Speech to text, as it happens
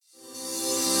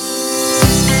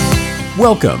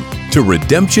Welcome to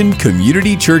Redemption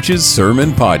Community Church's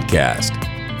Sermon Podcast.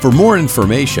 For more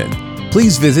information,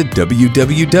 please visit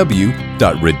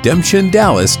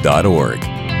www.redemptiondallas.org.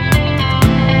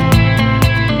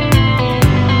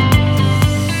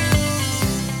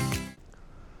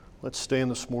 Let's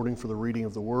stand this morning for the reading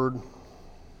of the Word.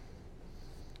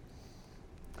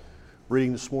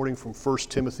 Reading this morning from 1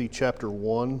 Timothy chapter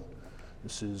 1.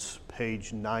 This is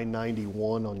page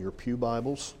 991 on your pew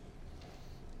Bibles.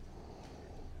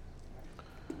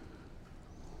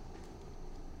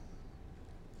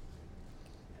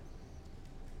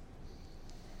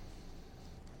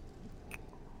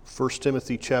 First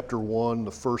Timothy chapter 1,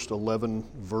 the first 11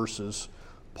 verses.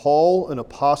 Paul, an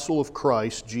apostle of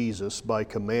Christ Jesus, by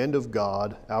command of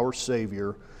God, our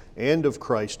Savior, and of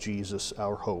Christ Jesus,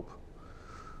 our hope.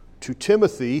 To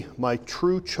Timothy, my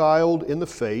true child in the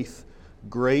faith,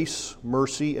 grace,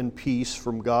 mercy, and peace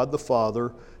from God the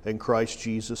Father and Christ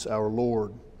Jesus our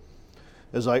Lord.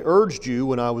 As I urged you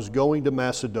when I was going to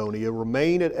Macedonia,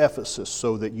 remain at Ephesus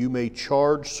so that you may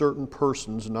charge certain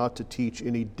persons not to teach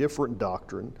any different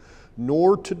doctrine,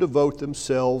 nor to devote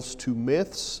themselves to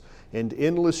myths and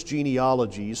endless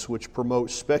genealogies which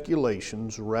promote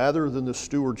speculations rather than the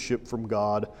stewardship from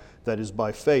God that is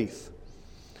by faith.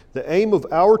 The aim of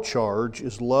our charge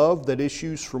is love that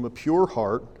issues from a pure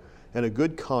heart and a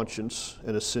good conscience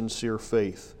and a sincere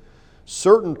faith.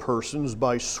 Certain persons,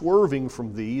 by swerving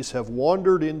from these, have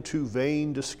wandered into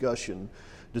vain discussion,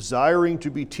 desiring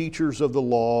to be teachers of the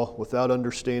law without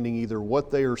understanding either what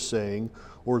they are saying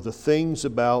or the things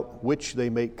about which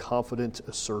they make confident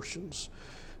assertions.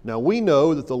 Now we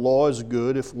know that the law is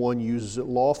good if one uses it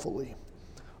lawfully.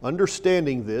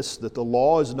 Understanding this, that the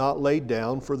law is not laid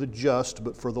down for the just,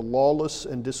 but for the lawless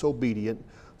and disobedient,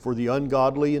 for the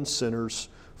ungodly and sinners,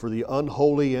 for the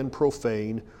unholy and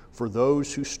profane, for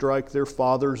those who strike their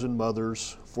fathers and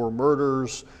mothers, for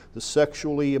murderers, the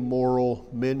sexually immoral,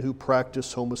 men who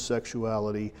practice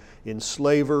homosexuality,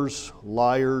 enslavers,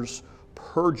 liars,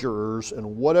 perjurers,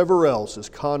 and whatever else is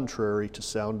contrary to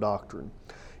sound doctrine,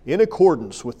 in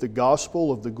accordance with the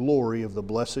gospel of the glory of the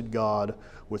blessed God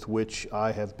with which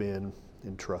I have been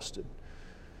entrusted.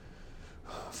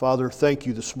 Father, thank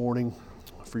you this morning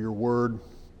for your word.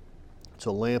 It's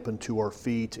a lamp unto our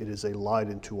feet. It is a light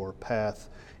unto our path.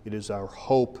 It is our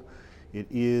hope. It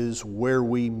is where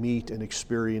we meet and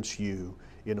experience you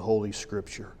in Holy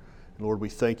Scripture. And Lord, we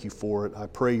thank you for it. I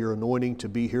pray your anointing to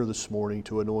be here this morning,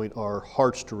 to anoint our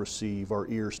hearts to receive, our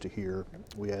ears to hear.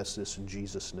 We ask this in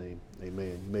Jesus' name.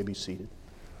 Amen. You may be seated.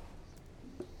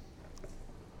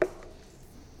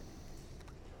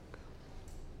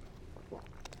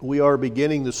 We are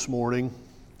beginning this morning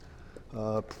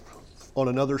on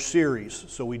another series.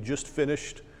 So we just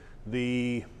finished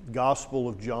the Gospel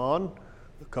of John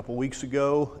a couple weeks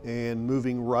ago and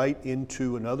moving right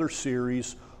into another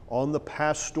series on the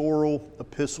Pastoral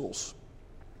Epistles.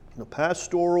 The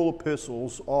Pastoral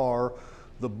Epistles are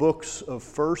the books of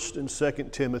 1st and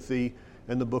 2nd Timothy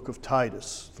and the book of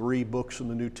Titus, 3 books in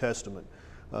the New Testament.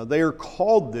 They are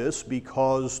called this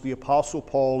because the Apostle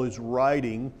Paul is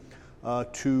writing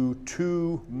to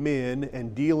 2 men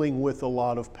and dealing with a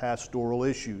lot of pastoral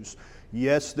issues.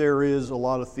 Yes, there is a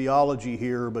lot of theology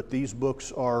here, but these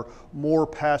books are more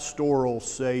pastoral,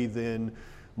 say, than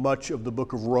much of the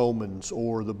book of Romans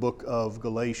or the book of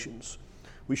Galatians.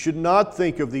 We should not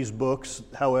think of these books,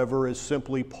 however, as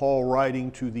simply Paul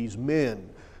writing to these men.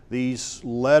 These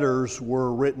letters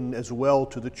were written as well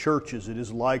to the churches. It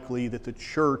is likely that the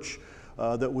church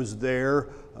that was there,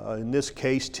 in this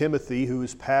case Timothy, who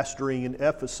is pastoring in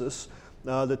Ephesus,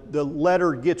 that the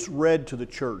letter gets read to the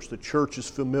church. The church is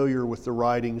familiar with the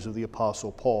writings of the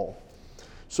Apostle Paul.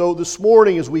 So this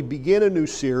morning, as we begin a new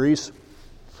series,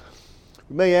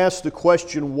 we may ask the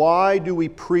question, why do we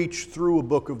preach through a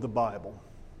book of the Bible?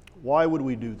 Why would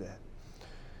we do that?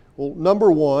 Well,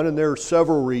 number one, and there are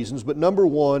several reasons, but number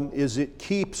one is it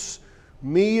keeps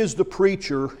me as the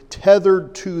preacher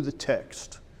tethered to the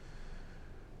text.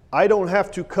 I don't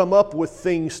have to come up with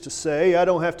things to say. I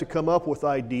don't have to come up with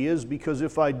ideas, because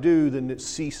if I do, then it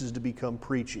ceases to become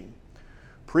preaching.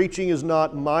 Preaching is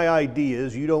not my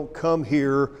ideas. You don't come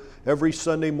here every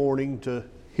Sunday morning to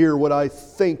hear what I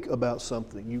think about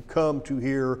something. You come to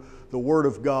hear the Word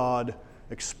of God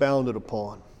expounded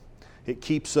upon. It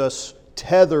keeps us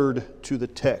tethered to the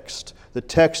text. The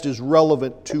text is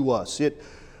relevant to us. It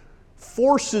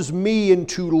forces me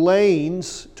into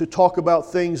lanes to talk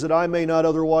about things that I may not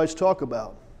otherwise talk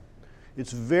about.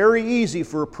 It's very easy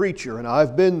for a preacher, and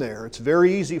I've been there, it's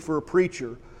very easy for a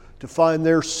preacher to find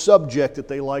their subject that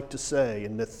they like to say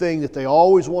and the thing that they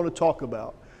always want to talk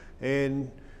about.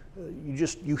 And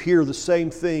you hear the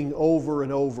same thing over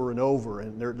and over and over,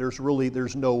 and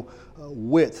there's no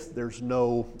width, there's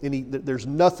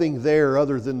nothing there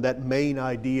other than that main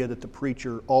idea that the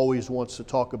preacher always wants to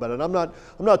talk about. And I'm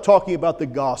not talking about the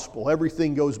gospel.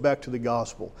 Everything goes back to the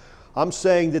gospel. I'm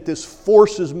saying that this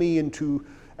forces me into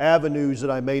avenues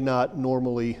that I may not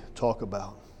normally talk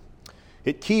about.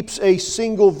 It keeps a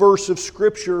single verse of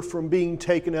Scripture from being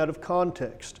taken out of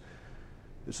context.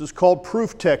 This is called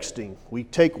proof texting. We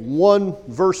take one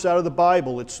verse out of the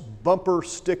Bible. It's bumper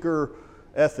sticker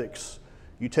ethics.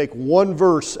 You take one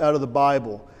verse out of the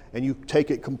Bible and you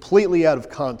take it completely out of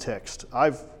context.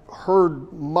 I've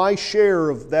heard my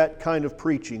share of that kind of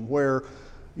preaching where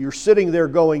you're sitting there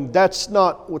going, that's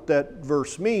not what that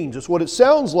verse means. It's what it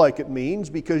sounds like it means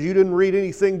because you didn't read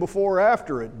anything before or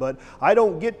after it. But I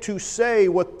don't get to say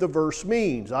what the verse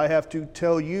means. I have to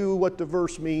tell you what the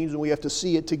verse means, and we have to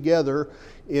see it together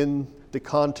in the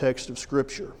context of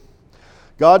Scripture.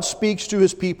 God speaks to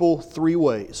His people three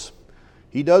ways.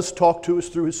 He does talk to us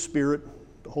through His Spirit.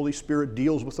 The Holy Spirit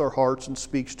deals with our hearts and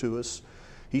speaks to us.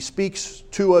 He speaks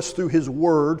to us through His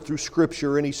Word, through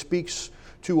Scripture, and He speaks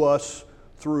to us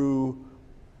through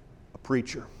a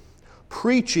preacher.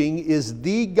 Preaching is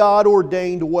the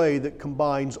God-ordained way that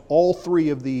combines all three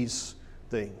of these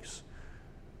things.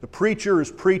 The preacher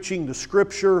is preaching the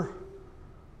Scripture.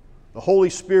 The Holy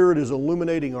Spirit is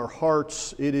illuminating our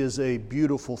hearts. It is a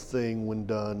beautiful thing when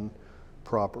done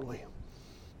properly.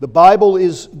 The Bible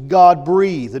is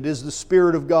God-breathed. It is the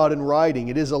Spirit of God in writing.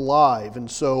 It is alive. And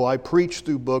so I preach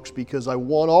through books because I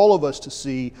want all of us to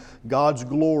see God's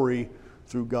glory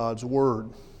through God's Word.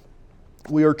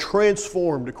 We are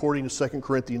transformed, according to 2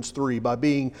 Corinthians 3, by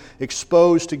being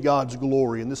exposed to God's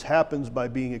glory. And this happens by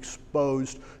being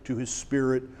exposed to His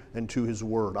Spirit and to His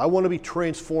Word. I want to be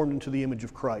transformed into the image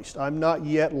of Christ. I'm not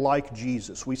yet like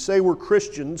Jesus. We say we're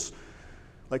Christians,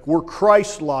 like we're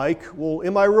Christ-like. Well,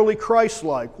 am I really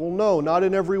Christ-like? Well, no, not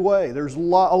in every way. There's a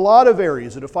lot of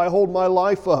areas that if I hold my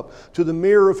life up to the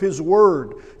mirror of His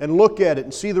Word and look at it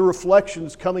and see the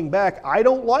reflections coming back, I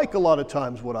don't like a lot of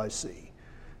times what I see.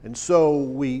 And so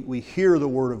we hear the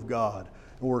Word of God,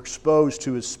 and we're exposed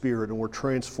to His Spirit, and we're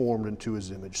transformed into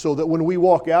His image. So that when we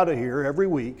walk out of here every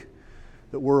week,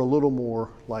 that we're a little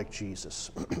more like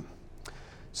Jesus.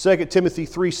 2 Timothy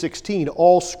 3:16,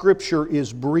 all Scripture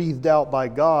is breathed out by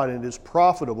God and is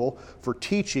profitable for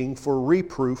teaching, for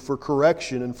reproof, for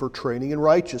correction, and for training in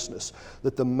righteousness,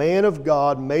 that the man of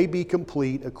God may be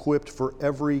complete, equipped for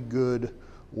every good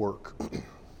work.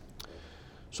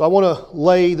 So I want to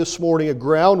lay this morning a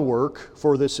groundwork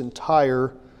for this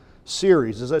entire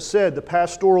series. As I said, the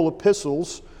pastoral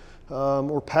epistles,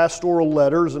 or pastoral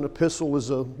letters, an epistle is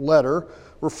a letter,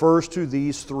 refers to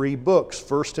these three books,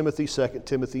 1 Timothy, 2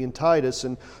 Timothy, and Titus.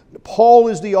 And Paul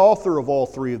is the author of all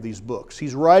three of these books.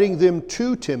 He's writing them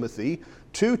to Timothy,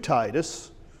 to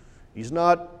Titus. These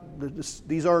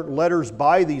aren't letters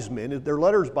by these men. They're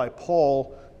letters by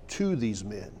Paul to these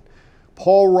men.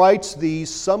 Paul writes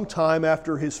these sometime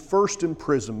after his first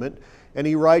imprisonment, and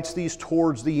he writes these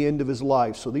towards the end of his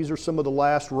life. So these are some of the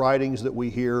last writings that we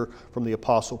hear from the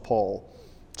Apostle Paul,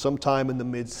 sometime in the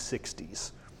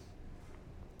mid-60s.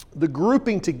 The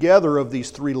grouping together of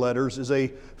these three letters is a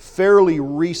fairly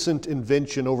recent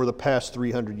invention over the past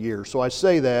 300 years. So I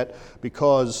say that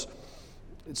because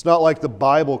it's not like the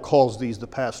Bible calls these the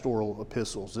pastoral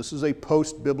epistles. This is a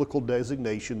post-biblical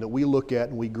designation that we look at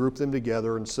and we group them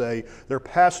together and say they're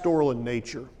pastoral in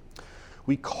nature.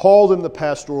 We call them the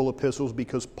pastoral epistles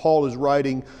because Paul is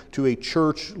writing to a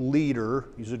church leader.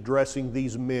 He's addressing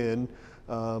these men,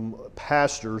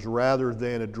 pastors, rather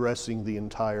than addressing the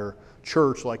entire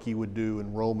church like he would do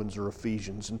in Romans or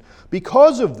Ephesians. And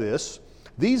because of this,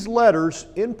 these letters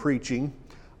in preaching,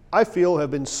 I feel, have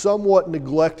been somewhat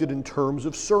neglected in terms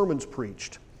of sermons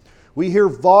preached. We hear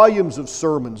volumes of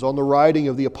sermons on the writing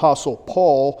of the Apostle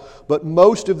Paul, but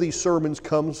most of these sermons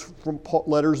comes from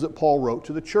letters that Paul wrote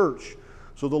to the church.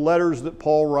 So the letters that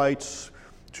Paul writes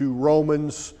to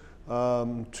Romans,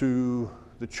 to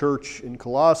the church in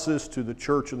Colossus, to the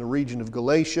church in the region of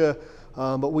Galatia,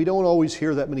 but we don't always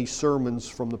hear that many sermons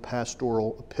from the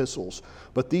pastoral epistles.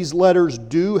 But these letters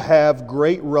do have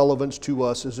great relevance to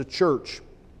us as a church,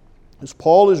 as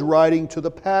Paul is writing to the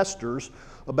pastors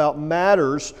about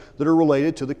matters that are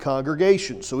related to the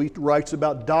congregation. So he writes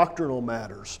about doctrinal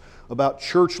matters, about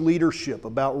church leadership,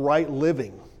 about right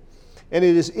living. And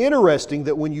it is interesting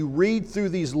that when you read through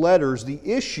these letters, the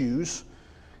issues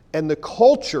and the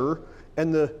culture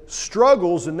and the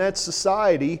struggles in that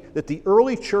society that the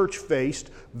early church faced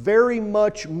very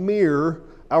much mirror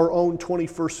our own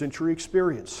 21st century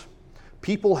experience.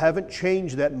 People haven't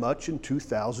changed that much in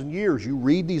 2,000 years. You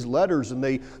read these letters and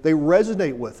they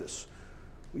resonate with us.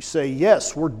 We say,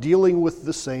 yes, we're dealing with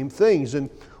the same things. And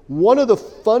one of the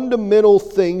fundamental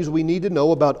things we need to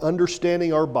know about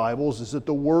understanding our Bibles is that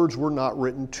the words were not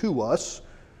written to us.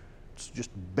 It's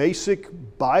just basic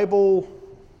Bible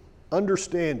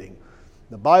understanding.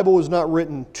 The Bible is not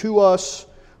written to us,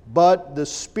 but the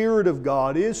Spirit of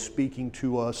God is speaking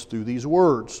to us through these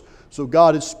words. So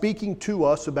God is speaking to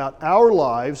us about our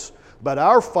lives, about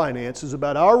our finances,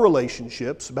 about our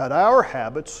relationships, about our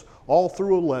habits, all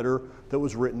through a letter that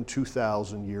was written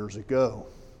 2,000 years ago.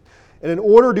 And in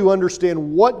order to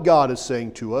understand what God is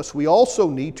saying to us, we also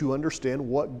need to understand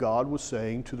what God was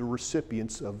saying to the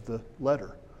recipients of the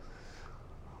letter.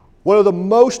 One of the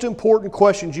most important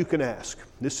questions you can ask,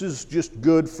 this is just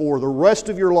good for the rest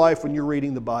of your life when you're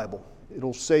reading the Bible.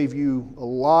 It'll save you a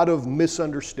lot of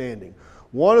misunderstanding.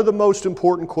 One of the most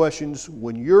important questions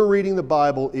when you're reading the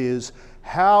Bible is,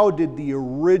 how did the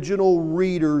original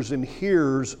readers and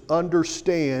hearers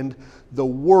understand the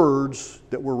words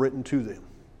that were written to them?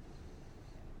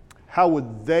 How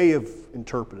would they have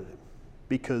interpreted it?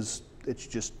 Because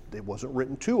it wasn't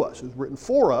written to us. It was written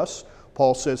for us.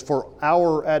 Paul says, for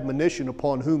our admonition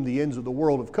upon whom the ends of the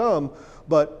world have come.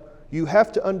 But you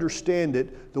have to understand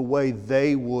it the way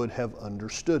they would have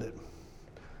understood it.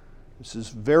 This is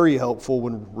very helpful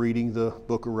when reading the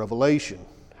book of Revelation.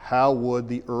 How would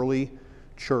the early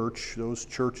church, those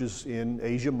churches in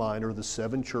Asia Minor, the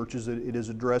 7 churches that it is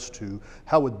addressed to,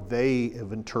 how would they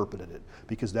have interpreted it?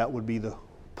 Because that would be the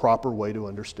proper way to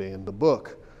understand the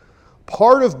book.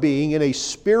 Part of being in a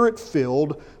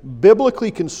Spirit-filled, biblically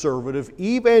conservative,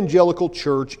 evangelical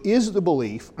church is the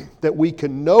belief that we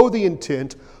can know the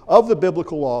intent of the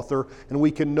biblical author and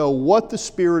we can know what the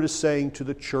Spirit is saying to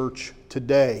the church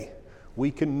today.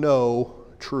 We can know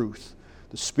truth.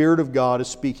 The Spirit of God is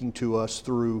speaking to us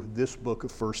through this book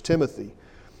of 1 Timothy.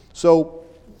 So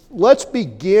let's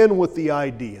begin with the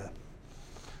idea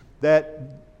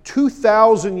that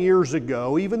 2,000 years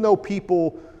ago, even though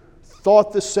people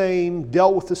thought the same,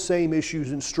 dealt with the same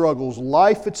issues and struggles,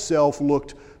 life itself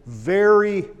looked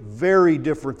very, very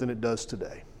different than it does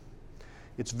today.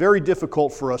 It's very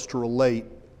difficult for us to relate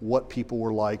what people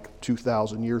were like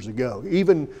 2,000 years ago.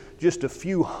 Even just a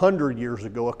few hundred years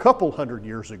ago, a couple hundred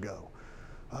years ago,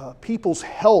 people's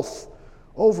health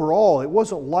overall, it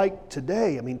wasn't like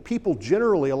today. I mean, people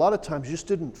generally, a lot of times, just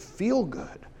didn't feel good.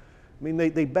 I mean,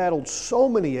 they battled so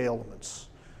many ailments.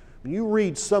 When you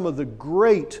read some of the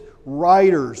great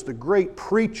writers, the great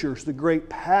preachers, the great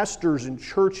pastors in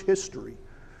church history,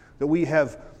 that we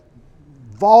have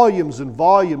volumes and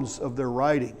volumes of their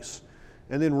writings,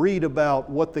 and then read about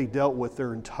what they dealt with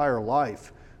their entire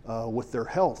life with their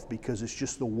health, because it's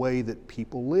just the way that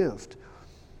people lived.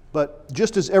 But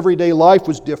just as everyday life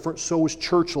was different, so was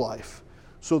church life.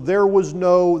 So there was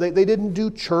no, they didn't do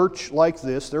church like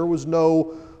this. There was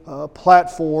no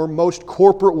platform. Most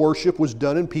corporate worship was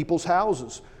done in people's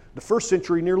houses. The first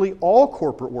century, nearly all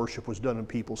corporate worship was done in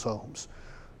people's homes.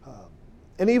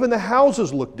 And even the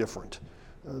houses looked different.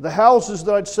 The houses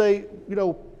that I'd say,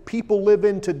 people live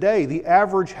in today, the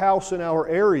average house in our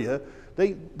area,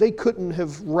 they couldn't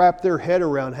have wrapped their head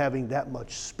around having that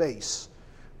much space.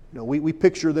 We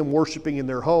picture them worshiping in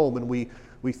their home, and we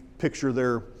picture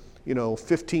their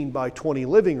 15 by 20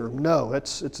 living room. No,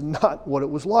 it's not what it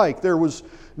was like. There was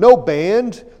no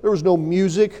band, there was no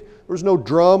music, there was no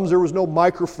drums, there was no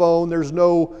microphone, there's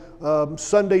no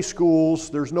Sunday schools,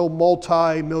 there's no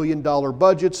multi-million-dollar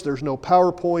budgets, there's no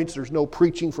PowerPoints, there's no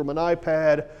preaching from an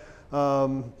iPad,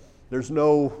 there's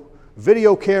no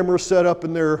video camera set up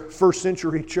in their first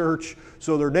century church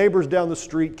so their neighbors down the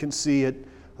street can see it.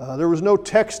 There was no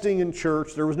texting in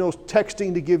church, there was no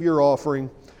texting to give your offering.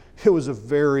 It was a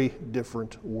very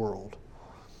different world.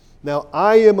 Now,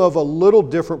 I am of a little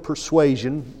different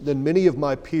persuasion than many of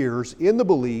my peers in the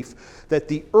belief that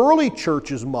the early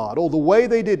church's model, the way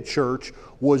they did church,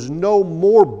 was no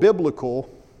more biblical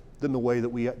than the way that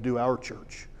we do our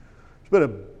church. It's been a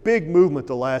big movement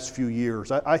the last few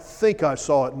years. I think I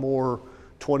saw it more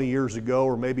 20 years ago,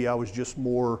 or maybe I was just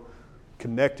more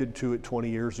connected to it 20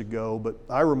 years ago, but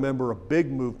I remember a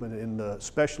big movement,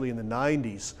 especially in the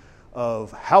 90s,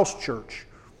 of house church.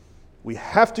 We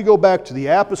have to go back to the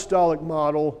apostolic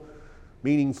model,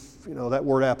 meaning, that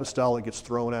word apostolic gets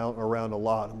thrown out around a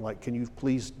lot. I'm like, can you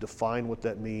please define what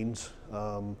that means?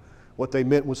 What they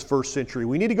meant was first century.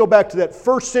 We need to go back to that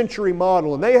first century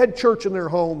model, and they had church in their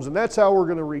homes, and that's how we're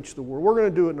going to reach the world. We're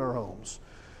going to do it in our homes.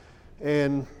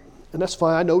 And that's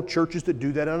fine. I know churches that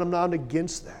do that, and I'm not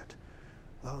against that.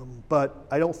 But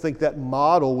I don't think that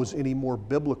model was any more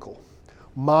biblical.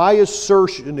 My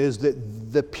assertion is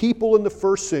that the people in the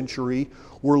first century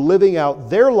were living out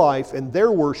their life and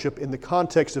their worship in the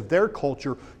context of their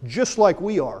culture just like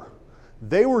we are.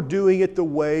 They were doing it the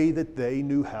way that they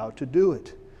knew how to do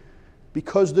it.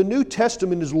 Because the New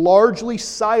Testament is largely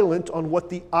silent on what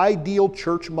the ideal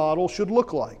church model should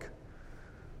look like.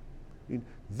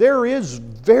 There is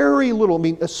very little,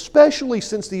 especially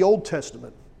since the Old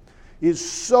Testament is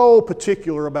so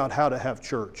particular about how to have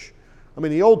church.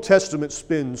 The Old Testament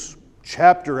spends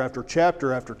chapter after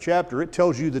chapter after chapter. It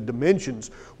tells you the dimensions,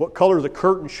 what color the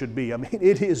curtain should be.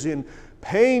 It is in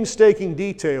painstaking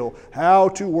detail how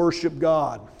to worship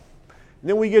God. And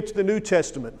then we get to the New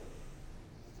Testament.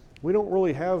 We don't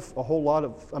really have a whole lot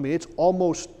of, it's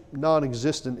almost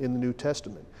non-existent in the New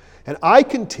Testament. And I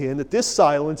contend that this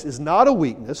silence is not a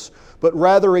weakness, but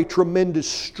rather a tremendous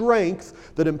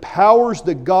strength that empowers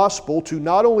the gospel to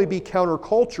not only be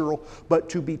countercultural, but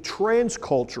to be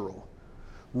transcultural,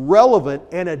 relevant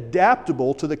and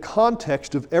adaptable to the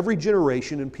context of every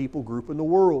generation and people group in the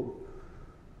world.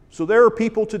 So there are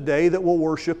people today that will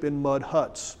worship in mud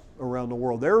huts around the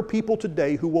world. There are people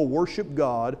today who will worship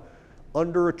God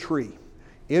under a tree,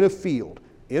 in a field,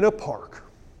 in a park,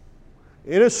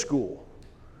 in a school,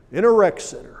 in a rec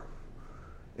center,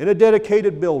 in a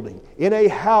dedicated building, in a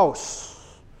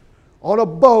house, on a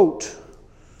boat.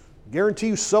 I guarantee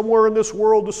you somewhere in this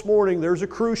world this morning there's a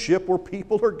cruise ship where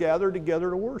people are gathered together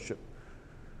to worship.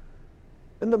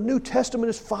 And the New Testament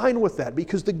is fine with that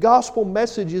because the gospel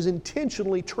message is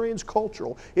intentionally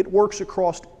transcultural. It works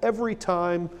across every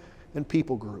time and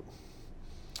people group.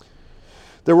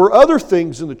 There were other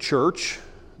things in the church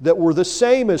that were the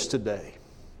same as today.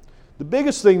 The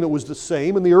biggest thing that was the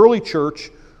same in the early church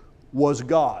was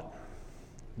God.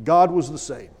 God was the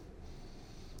same.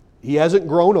 He hasn't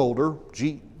grown older.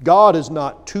 God is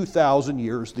not 2,000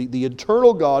 years. The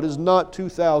eternal God is not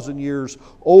 2,000 years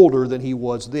older than He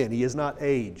was then. He is not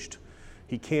aged.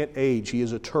 He can't age. He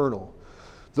is eternal.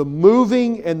 The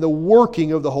moving and the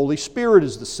working of the Holy Spirit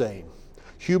is the same.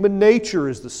 Human nature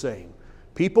is the same.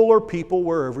 People are people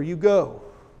wherever you go.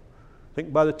 I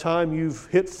think by the time you've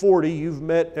hit 40, you've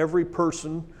met every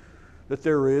person that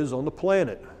there is on the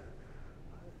planet.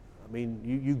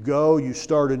 You go, you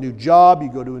start a new job,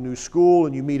 you go to a new school,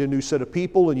 and you meet a new set of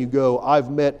people, and you go, I've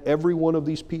met every one of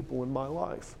these people in my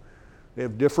life. They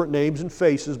have different names and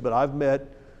faces, but I've met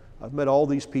all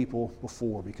these people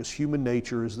before because human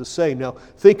nature is the same. Now,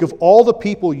 think of all the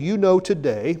people you know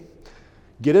today.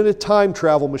 Get in a time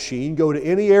travel machine, go to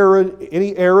any era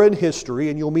in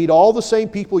history, and you'll meet all the same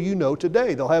people you know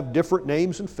today. They'll have different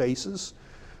names and faces,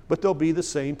 but they'll be the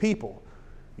same people.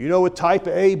 You know a type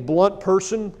A blunt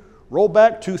person? Roll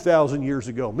back 2,000 years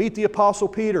ago. Meet the Apostle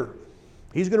Peter.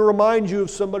 He's going to remind you of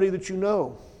somebody that you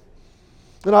know.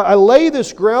 And I lay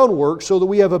this groundwork so that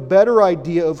we have a better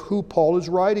idea of who Paul is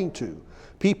writing to.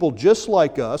 People just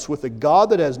like us, with a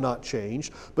God that has not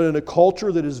changed, but in a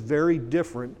culture that is very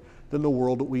different than the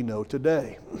world that we know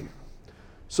today.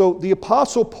 So the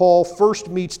Apostle Paul first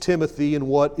meets Timothy in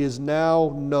what is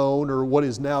now known, or what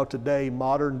is now today,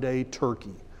 modern day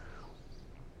Turkey.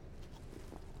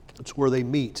 It's where they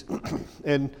meet.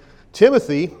 And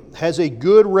Timothy has a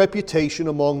good reputation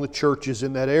among the churches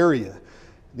in that area.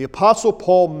 The Apostle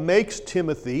Paul makes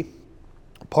Timothy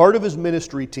part of his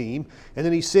ministry team, and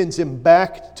then he sends him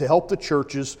back to help the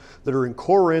churches that are in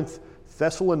Corinth,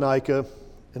 Thessalonica,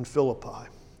 and Philippi.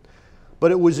 But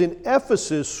it was in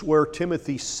Ephesus where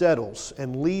Timothy settles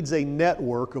and leads a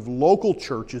network of local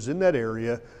churches in that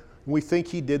area. We think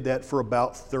he did that for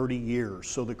about 30 years.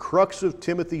 So the crux of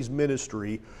Timothy's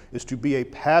ministry is to be a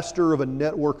pastor of a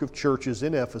network of churches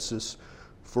in Ephesus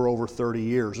for over 30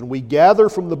 years. And we gather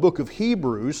from the book of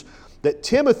Hebrews that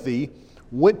Timothy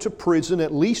went to prison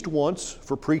at least once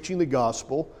for preaching the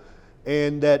gospel,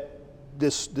 and that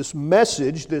this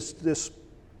message, this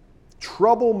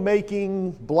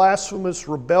troublemaking, blasphemous,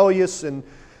 rebellious, and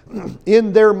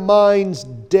in their minds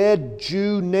dead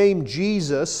Jew named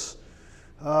Jesus,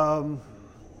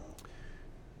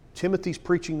 Timothy's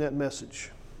preaching that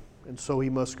message, and so he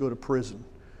must go to prison.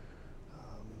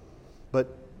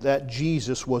 But that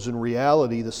Jesus was in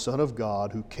reality the Son of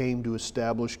God who came to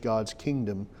establish God's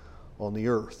kingdom on the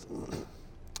earth.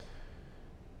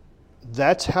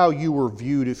 That's how you were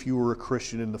viewed if you were a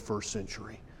Christian in the first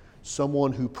century.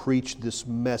 Someone who preached this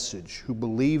message, who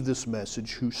believed this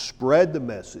message, who spread the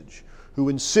message, who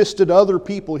insisted other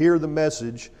people hear the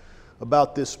message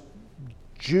about this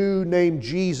Jew named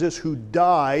Jesus who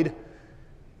died.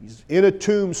 He's in a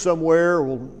tomb somewhere.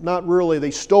 Well, not really.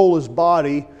 They stole his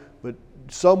body, but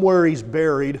somewhere he's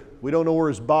buried. We don't know where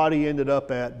his body ended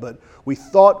up at, but we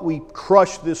thought we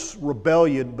crushed this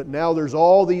rebellion, but now there's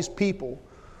all these people,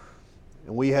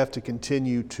 and we have to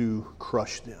continue to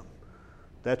crush them.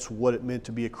 That's what it meant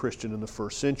to be a Christian in the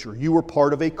first century. You were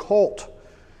part of a cult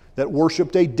that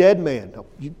worshiped a dead man. Now,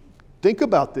 think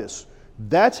about this.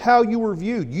 That's how you were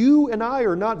viewed. You and I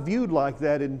are not viewed like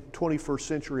that in 21st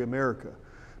century America.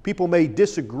 People may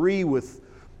disagree with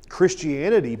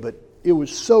Christianity, but it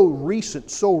was so recent,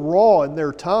 so raw in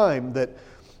their time that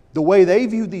the way they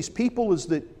viewed these people is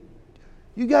that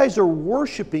you guys are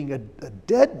worshiping a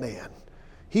dead man.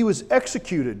 He was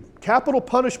executed, capital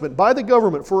punishment by the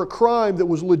government for a crime that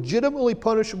was legitimately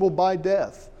punishable by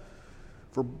death,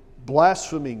 for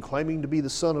blaspheming, claiming to be the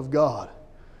Son of God.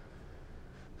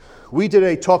 We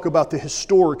today talk about the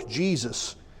historic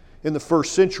Jesus in the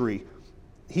first century.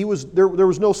 There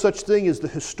was no such thing as the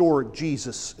historic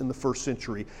Jesus in the first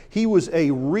century. He was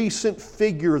a recent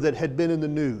figure that had been in the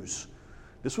news.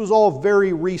 This was all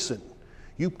very recent.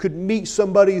 You could meet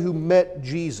somebody who met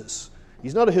Jesus.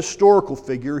 He's not a historical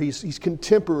figure. He's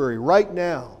contemporary right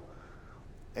now.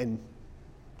 And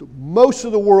most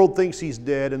of the world thinks he's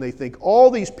dead, and they think all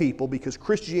these people, because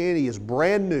Christianity is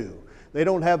brand new, they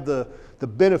don't have the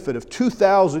benefit of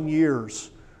 2,000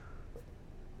 years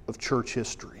of church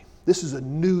history. This is a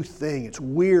new thing. It's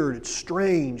weird. It's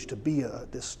strange to be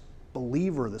this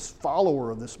believer, this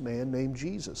follower of this man named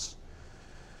Jesus.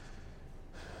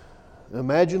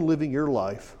 Imagine living your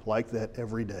life like that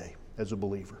every day as a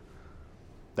believer.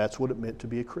 That's what it meant to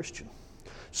be a Christian.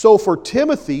 So for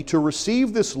Timothy to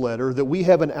receive this letter that we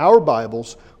have in our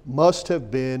Bibles must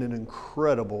have been an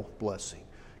incredible blessing.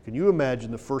 Can you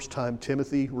imagine the first time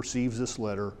Timothy receives this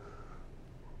letter,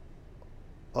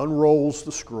 unrolls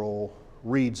the scroll,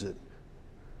 reads it?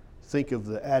 Think of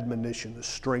the admonition, the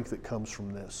strength that comes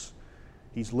from this.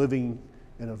 He's living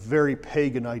in a very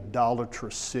pagan,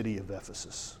 idolatrous city of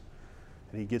Ephesus.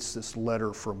 And he gets this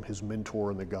letter from his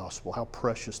mentor in the gospel. How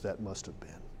precious that must have been.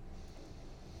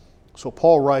 So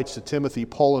Paul writes to Timothy,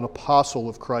 Paul, an apostle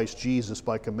of Christ Jesus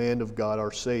by command of God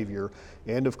our Savior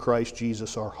and of Christ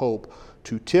Jesus our hope.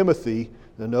 To Timothy,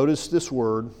 now notice this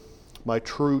word, my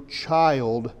true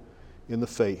child in the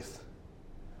faith.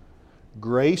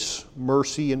 Grace,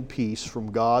 mercy, and peace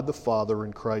from God the Father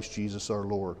and Christ Jesus our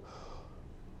Lord.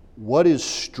 What is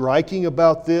striking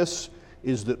about this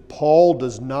is that Paul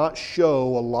does not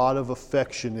show a lot of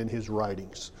affection in his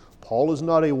writings. Paul is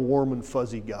not a warm and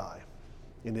fuzzy guy.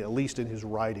 At least in his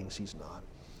writings, he's not.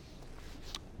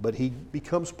 But he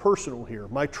becomes personal here.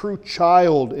 My true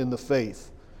child in the faith.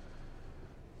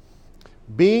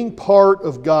 Being part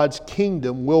of God's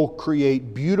kingdom will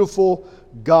create beautiful,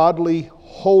 godly,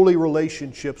 holy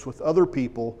relationships with other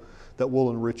people that will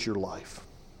enrich your life.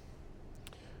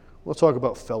 We'll talk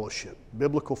about fellowship,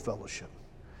 biblical fellowship.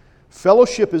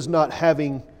 Fellowship is not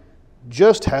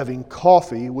just having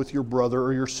coffee with your brother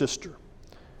or your sister.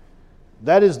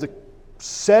 That is the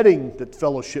setting that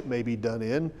fellowship may be done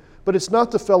in, but it's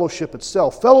not the fellowship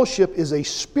itself. Fellowship is a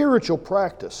spiritual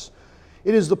practice.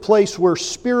 It is the place where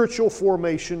spiritual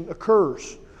formation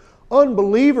occurs.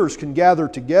 Unbelievers can gather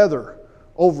together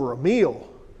over a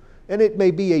meal, and it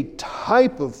may be a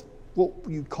type of what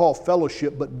you'd call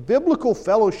fellowship, but biblical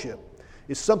fellowship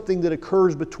is something that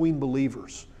occurs between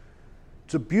believers.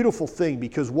 It's a beautiful thing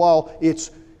because while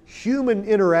it's human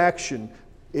interaction,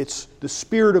 it's the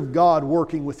Spirit of God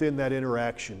working within that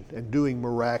interaction and doing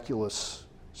miraculous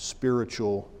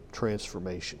spiritual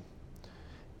transformation.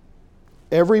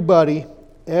 Everybody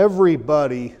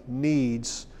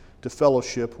needs to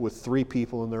fellowship with three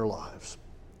people in their lives.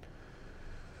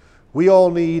 We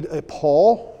all need a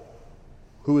Paul,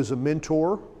 who is a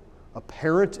mentor, a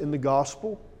parent in the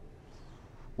gospel.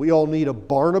 We all need a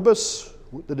Barnabas,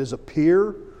 that is a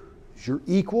peer, is your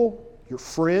equal, your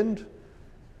friend.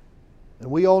 And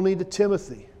we all need a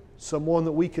Timothy, someone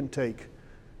that we can take,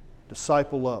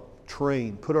 disciple up,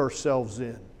 train, put ourselves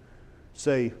in.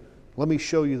 Say, let me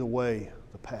show you the way,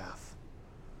 the path.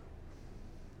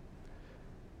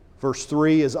 Verse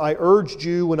 3, as I urged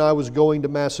you when I was going to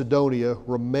Macedonia,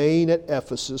 remain at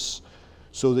Ephesus,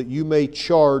 so that you may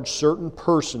charge certain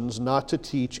persons not to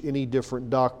teach any different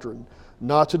doctrine,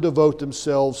 not to devote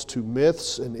themselves to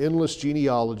myths and endless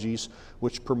genealogies,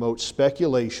 which promote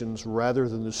speculations rather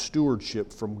than the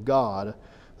stewardship from God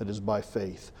that is by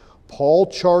faith. Paul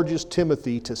charges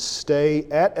Timothy to stay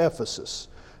at Ephesus,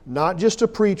 not just to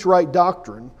preach right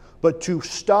doctrine, but to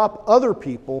stop other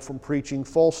people from preaching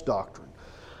false doctrine.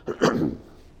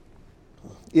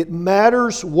 It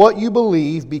matters what you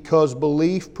believe because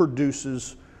belief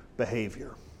produces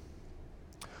behavior.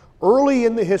 Early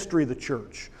in the history of the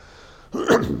church,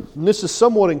 And this is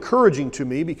somewhat encouraging to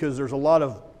me because there's a lot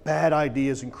of bad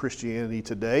ideas in Christianity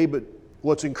today, but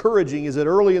what's encouraging is that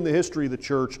early in the history of the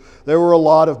church, there were a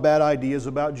lot of bad ideas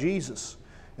about Jesus.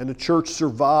 And the church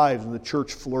survives and the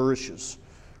church flourishes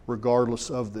regardless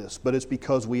of this. But it's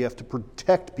because we have to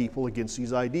protect people against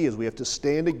these ideas. We have to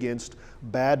stand against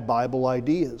bad Bible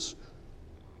ideas.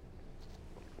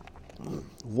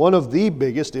 One of the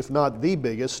biggest, if not the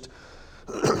biggest,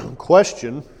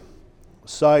 question,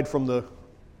 aside from the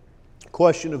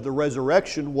question of the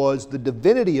resurrection, was the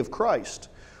divinity of Christ.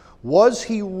 Was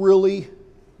He really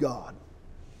God?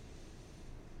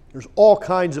 There's all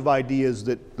kinds of ideas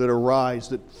that arise,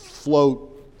 that float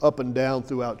up and down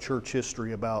throughout church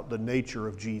history about the nature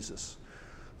of Jesus.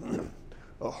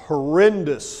 A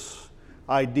horrendous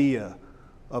idea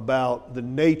about the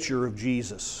nature of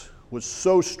Jesus was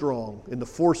so strong in the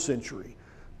 4th century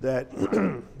that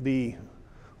the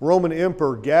Roman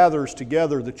emperor gathers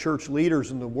together the church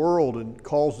leaders in the world and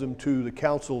calls them to the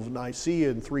Council of Nicaea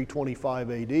in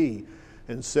 325 AD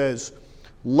and says,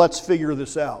 let's figure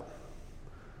this out.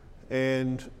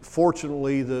 And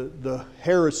fortunately, the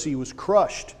heresy was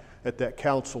crushed at that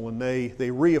council, and they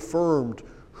reaffirmed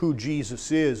who Jesus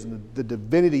is, and the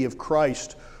divinity of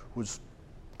Christ was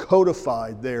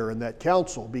codified there in that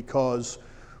council, because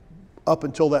up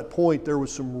until that point, there was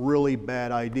some really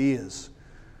bad ideas.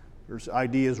 There's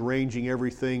ideas ranging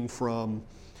everything from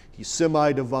He's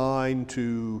semi-divine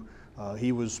to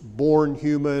He was born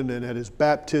human, and at His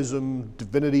baptism,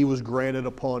 divinity was granted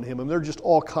upon Him. And there are just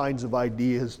all kinds of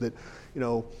ideas that,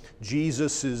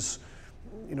 Jesus is,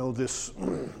 this,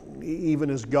 even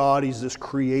as God, He's this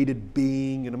created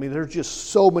being. And there's just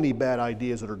so many bad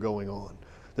ideas that are going on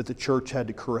that the church had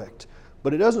to correct.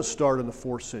 But it doesn't start in the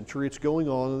 4th century. It's going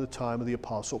on in the time of the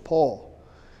Apostle Paul.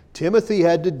 Timothy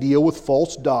had to deal with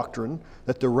false doctrine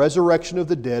that the resurrection of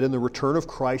the dead and the return of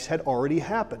Christ had already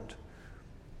happened.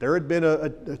 There had been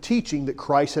a teaching that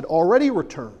Christ had already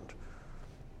returned.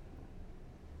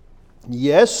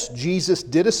 Yes, Jesus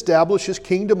did establish His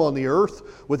kingdom on the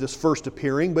earth with His first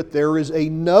appearing, but there is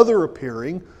another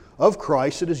appearing of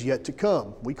Christ that is yet to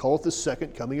come. We call it the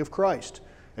second coming of Christ.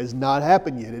 It has not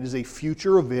happened yet. It is a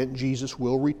future event. Jesus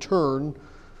will return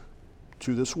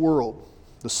to this world.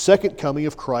 The second coming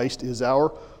of Christ is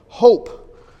our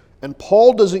hope. And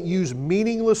Paul doesn't use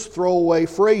meaningless throwaway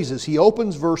phrases. He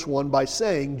opens verse 1 by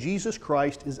saying, Jesus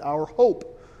Christ is our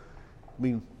hope.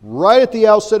 Right at the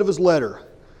outset of his letter,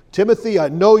 Timothy, I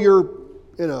know you're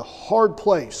in a hard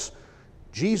place.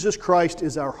 Jesus Christ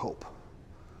is our hope.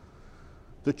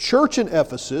 The church in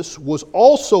Ephesus was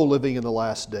also living in the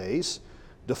last days,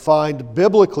 defined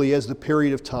biblically as the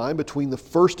period of time between the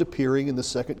first appearing and the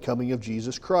second coming of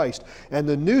Jesus Christ. And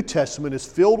the New Testament is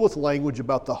filled with language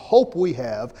about the hope we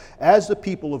have as the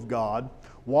people of God.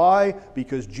 Why?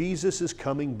 Because Jesus is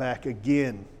coming back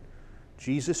again.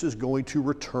 Jesus is going to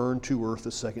return to earth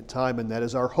a second time, and that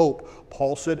is our hope.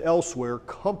 Paul said elsewhere,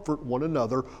 comfort one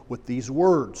another with these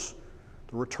words.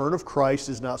 The return of Christ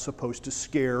is not supposed to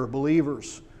scare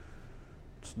believers.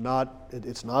 It's not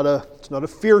a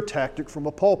fear tactic from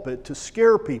a pulpit to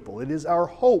scare people. It is our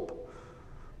hope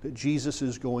that Jesus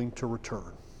is going to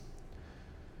return.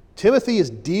 Timothy is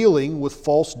dealing with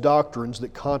false doctrines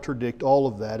that contradict all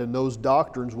of that, and those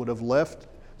doctrines would have left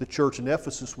the church in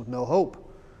Ephesus with no hope.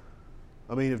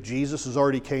 If Jesus has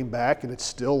already came back and it's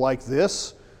still like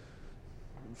this,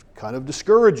 it's kind of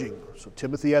discouraging. So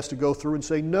Timothy has to go through and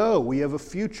say, no, we have a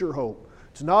future hope.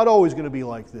 It's not always going to be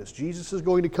like this. Jesus is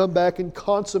going to come back and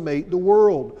consummate the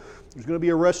world. There's going to be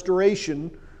a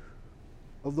restoration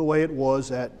of the way it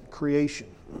was at creation.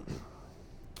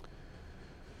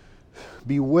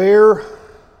 Beware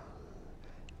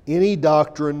any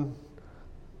doctrine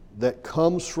that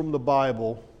comes from the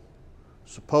Bible,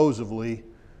 supposedly,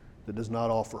 that does not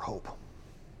offer hope.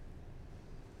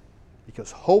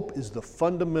 Because hope is the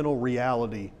fundamental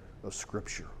reality of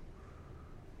Scripture.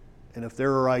 And if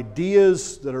there are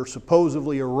ideas that are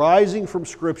supposedly arising from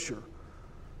Scripture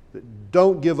that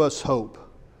don't give us hope,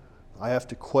 I have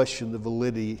to question the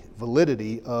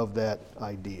validity of that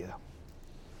idea.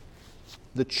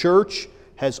 The church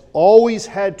has always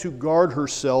had to guard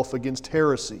herself against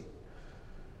heresy.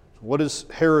 What is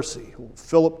heresy?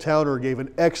 Philip Towner gave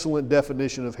an excellent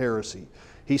definition of heresy.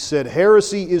 He said,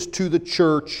 heresy is to the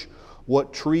church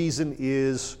what treason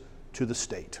is to the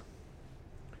state.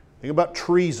 Think about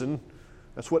treason.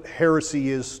 That's what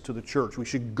heresy is to the church. We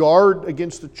should guard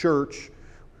against the church.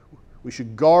 We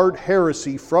should guard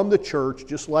heresy from the church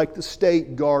just like the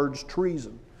state guards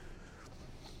treason.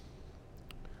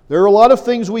 There are a lot of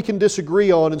things we can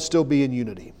disagree on and still be in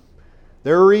unity.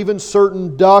 There are even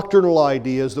certain doctrinal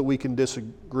ideas that we can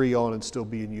disagree on and still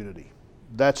be in unity.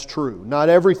 That's true. Not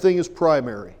everything is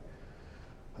primary.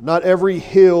 Not every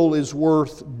hill is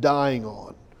worth dying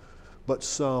on, but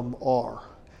some are.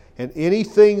 And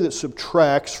anything that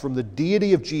subtracts from the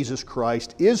deity of Jesus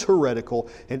Christ is heretical,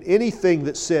 and anything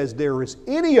that says there is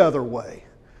any other way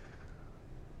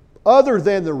other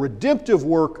than the redemptive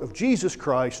work of Jesus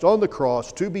Christ on the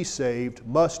cross to be saved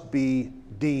must be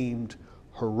deemed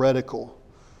heretical.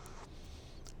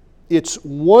 It's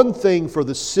one thing for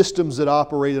the systems that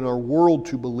operate in our world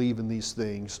to believe in these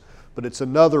things, but it's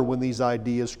another when these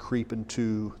ideas creep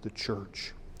into the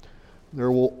church.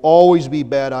 There will always be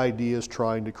bad ideas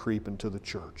trying to creep into the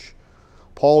church.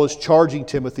 Paul is charging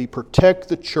Timothy, protect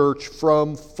the church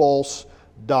from false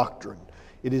doctrine.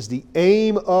 It is the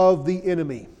aim of the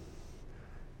enemy.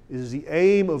 It is the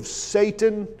aim of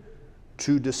Satan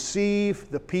to deceive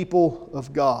the people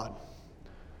of God.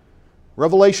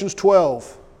 Revelations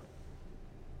 12.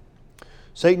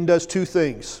 Satan does two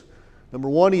things. Number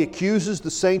one, he accuses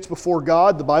the saints before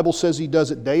God. The Bible says he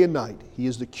does it day and night. He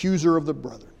is the accuser of the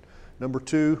brethren. Number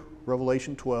two,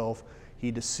 Revelation 12,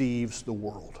 he deceives the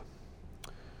world.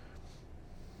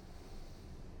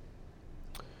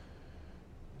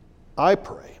 I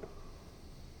pray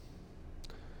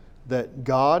that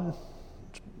God,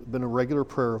 it's been a regular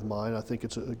prayer of mine, I think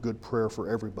it's a good prayer for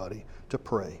everybody to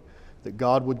pray, that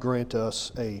God would grant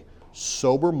us a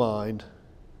sober mind,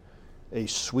 a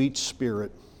sweet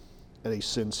spirit, and a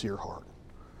sincere heart.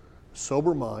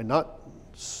 Sober mind, not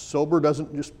sober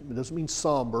doesn't mean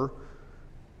somber.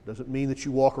 Doesn't mean that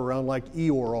you walk around like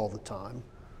Eeyore all the time.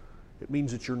 It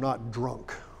means that you're not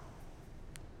drunk.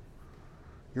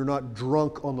 You're not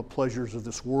drunk on the pleasures of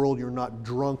this world. You're not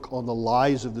drunk on the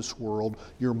lies of this world.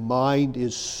 Your mind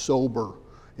is sober.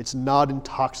 It's not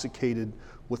intoxicated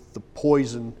with the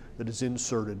poison that is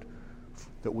inserted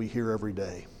that we hear every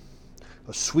day.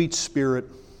 A sweet spirit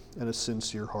and a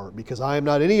sincere heart, because I am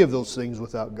not any of those things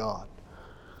without God.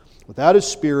 Without His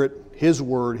Spirit, His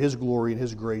Word, His glory, and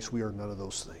His grace, we are none of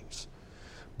those things.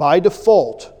 By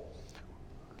default,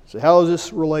 so how does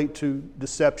this relate to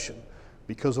deception?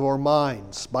 Because of our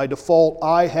minds. By default,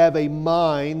 I have a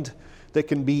mind that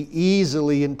can be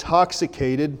easily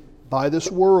intoxicated by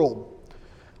this world.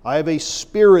 I have a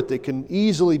spirit that can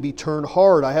easily be turned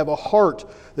hard. I have a heart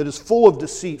that is full of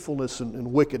deceitfulness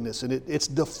and wickedness. And its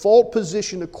default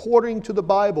position, according to the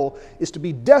Bible, is to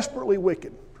be desperately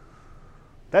wicked.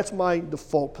 That's my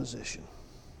default position.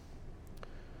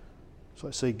 So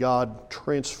I say, God,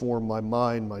 transform my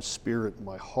mind, my spirit,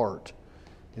 my heart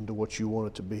into what you want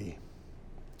it to be.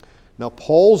 Now,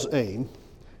 Paul's aim,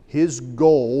 his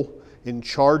goal in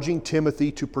charging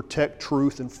Timothy to protect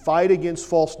truth and fight against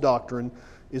false doctrine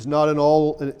is not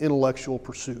an intellectual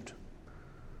pursuit.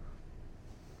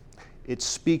 It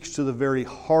speaks to the very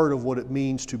heart of what it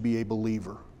means to be a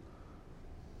believer.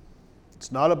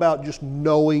 It's not about just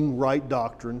knowing right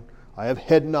doctrine. I have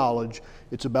head knowledge.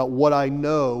 It's about what I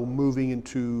know moving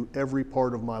into every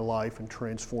part of my life and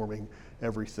transforming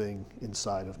everything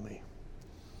inside of me.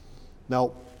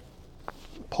 Now,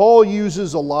 Paul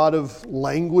uses a lot of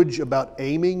language about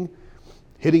aiming,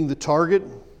 hitting the target,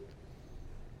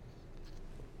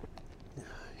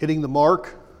 hitting the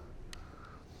mark.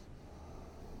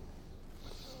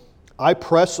 I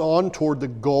press on toward the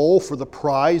goal for the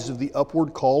prize of the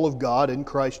upward call of God in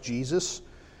Christ Jesus.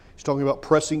 He's talking about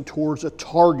pressing towards a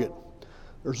target.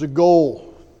 There's a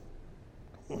goal.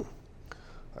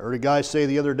 I heard a guy say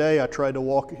the other day, I tried to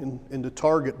walk into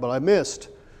Target, but I missed.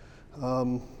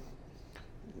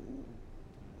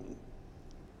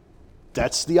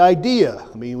 That's the idea.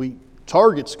 I mean,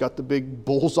 Target's got the big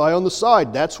bullseye on the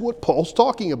side. That's what Paul's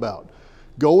talking about.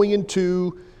 Going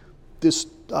into this,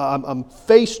 I'm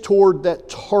faced toward that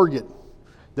target,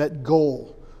 that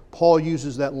goal. Paul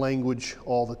uses that language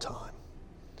all the time.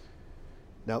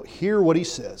 Now, hear what he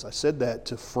says. I said that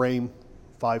to frame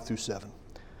 5 through 7.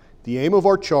 The aim of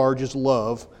our charge is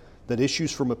love that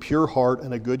issues from a pure heart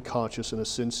and a good conscience and a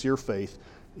sincere faith.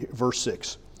 Verse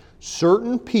 6.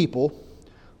 Certain people,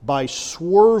 by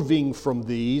swerving from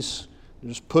these,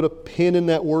 just put a pin in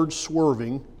that word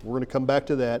swerving, we're going to come back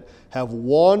to that, have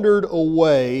wandered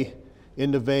away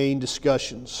into vain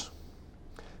discussions,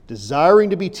 desiring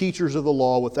to be teachers of the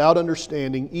law without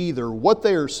understanding either what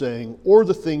they are saying or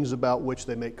the things about which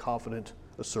they make confident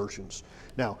assertions.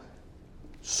 Now,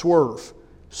 swerve.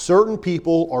 Certain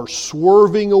people are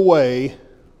swerving away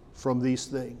from these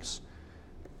things.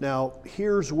 Now,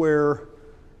 here's where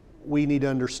we need to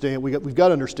understand, we've got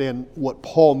to understand what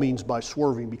Paul means by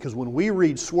swerving, because when we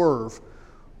read swerve,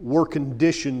 we're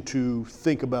conditioned to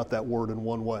think about that word in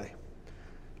one way.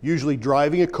 Usually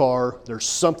driving a car, there's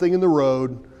something in the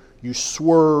road, you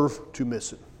swerve to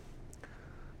miss it.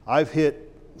 I've hit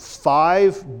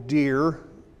 5 deer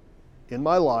in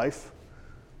my life.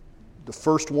 The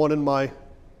first one in my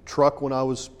truck when I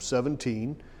was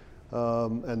 17,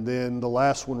 and then the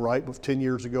last one 10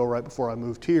 years ago, right before I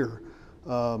moved here.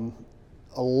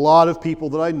 A lot of people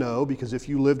that I know, because if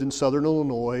you lived in southern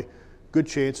Illinois, good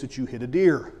chance that you hit a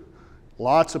deer.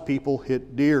 Lots of people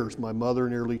hit deers. My mother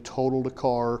nearly totaled a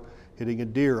car hitting a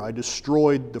deer. I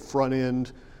destroyed the front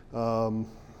end of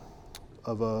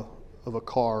a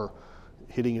car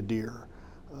hitting a deer.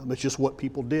 It's just what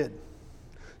people did.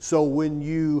 So when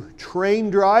you train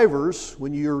drivers,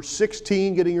 when you're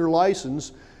 16 getting your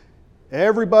license,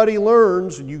 everybody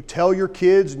learns, and you tell your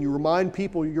kids and you remind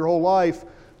people your whole life,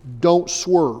 don't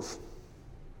swerve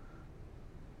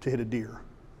to hit a deer.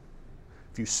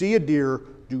 If you see a deer,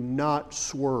 do not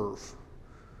swerve.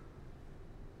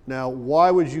 Now, why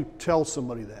would you tell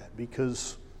somebody that?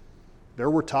 Because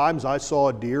there were times I saw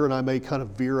a deer and I may kind of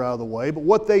veer out of the way, but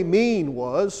what they meant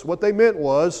was,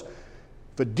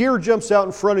 if a deer jumps out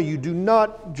in front of you, do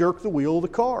not jerk the wheel of the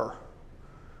car.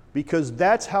 Because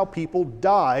that's how people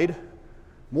died.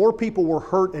 More people were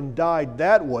hurt and died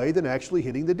that way than actually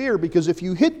hitting the deer. Because if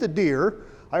you hit the deer,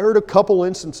 I heard a couple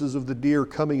instances of the deer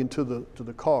coming into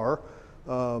the car,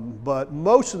 but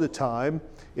most of the time,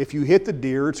 if you hit the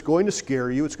deer, it's going to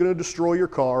scare you, it's going to destroy your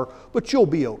car, but you'll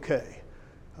be okay.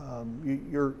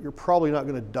 You're probably not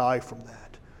going to die from that.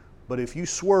 But if you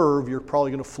swerve, you're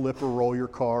probably going to flip or roll your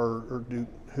car or do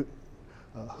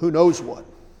who knows what.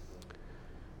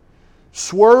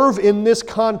 Swerve in this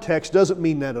context doesn't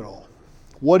mean that at all.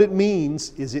 What it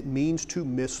means is it means to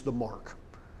miss the mark.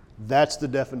 That's the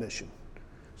definition.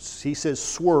 He says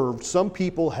swerved. Some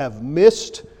people have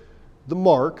missed the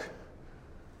mark,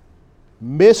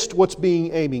 missed what's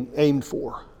being aimed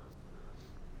for.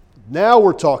 Now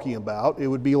we're talking about, it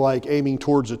would be like aiming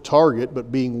towards a target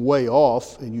but being way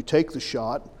off, and you take the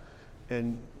shot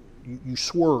and you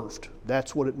swerved.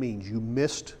 That's what it means. You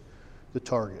missed the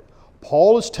target.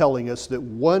 Paul is telling us that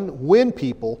when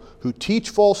people who teach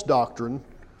false doctrine,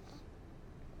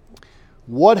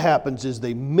 what happens is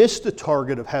they miss the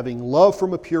target of having love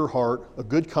from a pure heart, a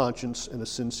good conscience, and a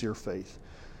sincere faith.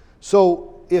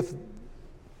 So if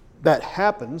that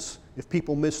happens, if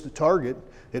people miss the target,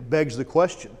 it begs the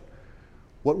question,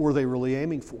 what were they really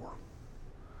aiming for?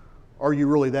 Are you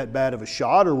really that bad of a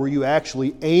shot, or were you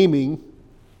actually aiming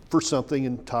for something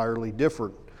entirely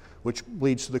different? Which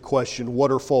leads to the question,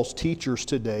 what are false teachers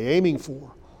today aiming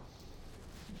for?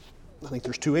 I think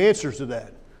there's 2 answers to that.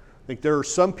 I think there are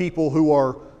some people who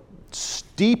are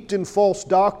steeped in false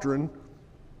doctrine,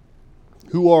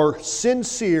 who are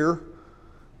sincere,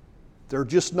 they're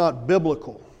just not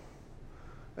biblical.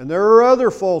 And there are other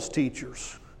false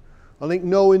teachers, I think,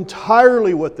 know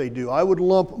entirely what they do. I would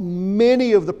lump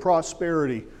many of the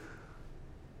prosperity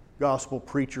gospel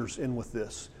preachers in with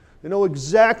this. They know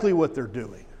exactly what they're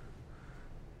doing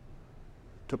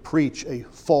to preach a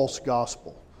false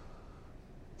gospel.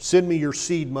 Send me your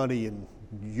seed money and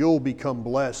you'll become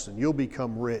blessed and you'll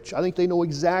become rich. I think they know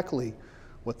exactly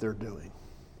what they're doing.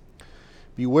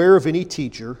 Beware of any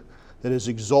teacher that is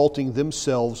exalting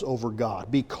themselves over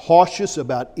God. Be cautious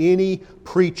about any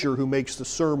preacher who makes the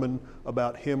sermon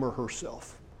about him or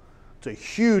herself. It's a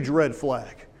huge red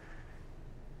flag.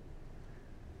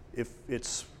 If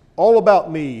it's all about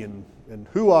me and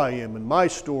who I am and my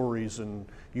stories, and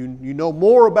you know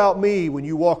more about me when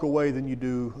you walk away than you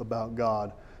do about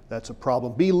God, that's a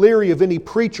problem. Be leery of any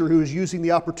preacher who is using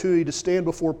the opportunity to stand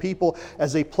before people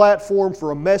as a platform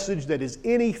for a message that is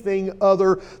anything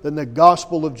other than the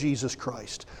gospel of Jesus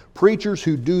Christ. Preachers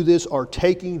who do this are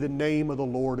taking the name of the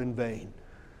Lord in vain.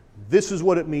 This is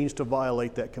what it means to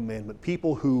violate that commandment.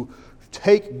 People who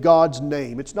take God's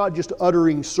name. It's not just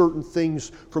uttering certain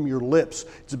things from your lips.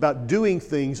 It's about doing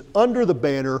things under the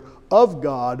banner of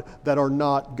God that are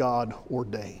not God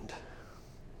ordained.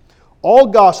 All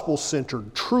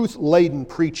gospel-centered, truth-laden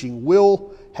preaching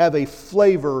will have a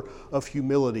flavor of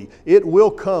humility. It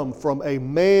will come from a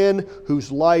man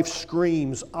whose life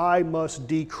screams, I must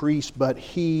decrease, but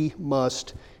he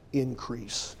must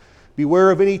increase.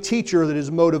 Beware of any teacher that is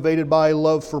motivated by a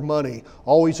love for money,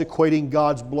 always equating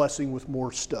God's blessing with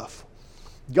more stuff.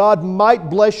 God might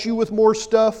bless you with more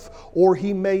stuff, or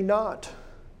He may not.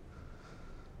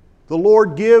 The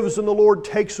Lord gives and the Lord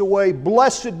takes away.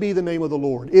 Blessed be the name of the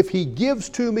Lord. If He gives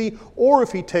to me or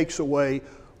if He takes away,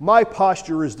 my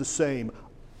posture is the same.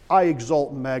 I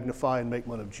exalt and magnify and make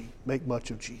much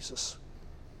of Jesus.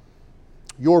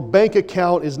 Your bank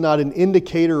account is not an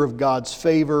indicator of God's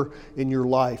favor in your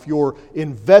life. Your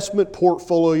investment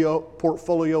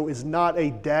portfolio is not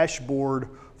a dashboard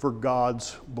for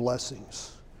God's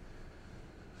blessings.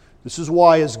 This is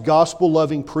why, as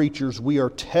gospel-loving preachers, we are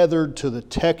tethered to the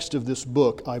text of this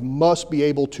book. I must be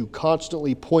able to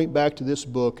constantly point back to this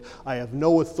book. I have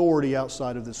no authority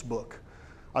outside of this book.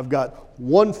 I've got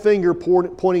one finger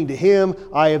pointing to Him.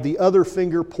 I have the other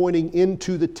finger pointing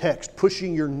into the text,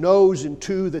 pushing your nose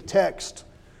into the text.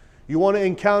 You want to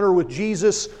encounter with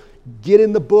Jesus? Get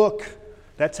in the book.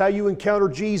 That's how you encounter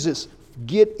Jesus.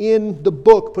 Get in the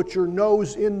book. Put your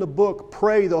nose in the book.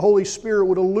 Pray the Holy Spirit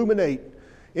would illuminate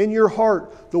in your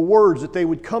heart the words, that they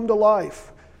would come to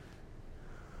life.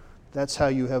 That's how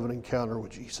you have an encounter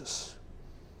with Jesus.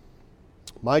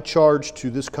 My charge to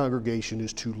this congregation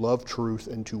is to love truth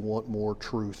and to want more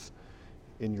truth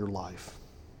in your life.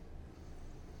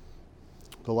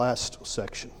 The last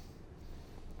section.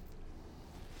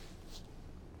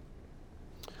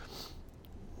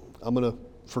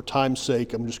 For time's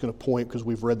sake, I'm just going to point, because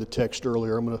we've read the text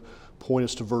earlier, I'm going to point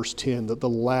us to verse 10, that the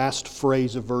last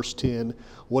phrase of verse 10,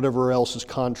 whatever else is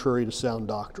contrary to sound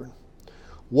doctrine.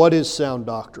 What is sound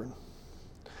doctrine?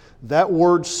 That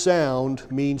word sound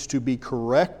means to be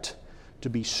correct, to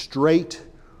be straight,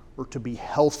 or to be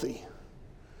healthy.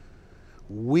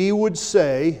 We would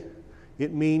say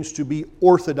it means to be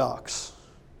orthodox.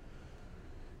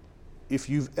 If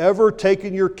you've ever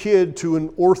taken your kid to an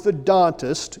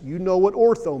orthodontist, you know what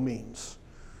ortho means.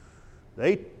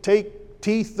 They take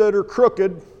teeth that are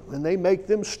crooked and they make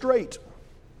them straight.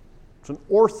 It's an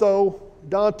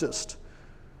orthodontist.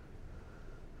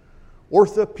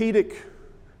 Orthopedic,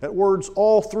 that word's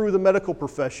all through the medical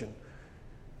profession.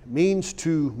 It means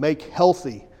to make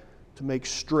healthy, to make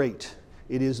straight.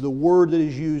 It is the word that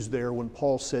is used there when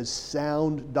Paul says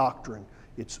sound doctrine.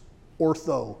 It's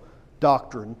ortho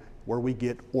doctrine, where we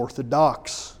get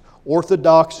orthodox.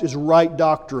 Orthodox is right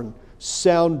doctrine,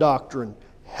 sound doctrine,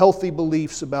 healthy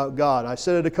beliefs about God. I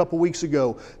said it a couple weeks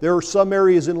ago. There are some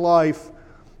areas in life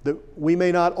that we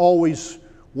may not always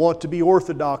want to be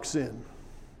orthodox in.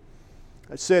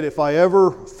 I said if I ever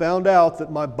found out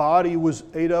that my body was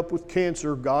ate up with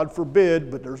cancer, God forbid,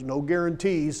 but there's no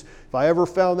guarantees. If I ever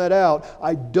found that out,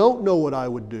 I don't know what I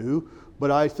would do,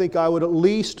 but I think I would at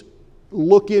least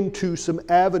look into some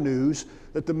avenues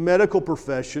that the medical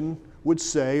profession would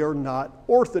say are not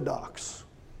orthodox.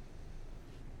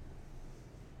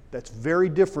 That's very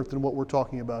different than what we're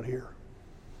talking about here.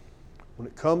 When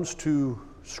it comes to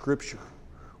Scripture,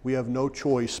 we have no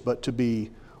choice but to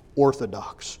be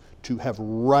orthodox, to have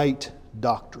right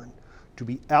doctrine. To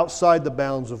be outside the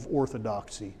bounds of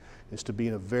orthodoxy is to be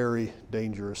in a very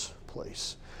dangerous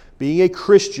place. Being a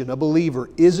Christian, a believer,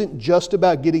 isn't just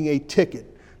about getting a ticket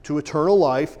to eternal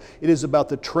life. It is about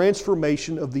the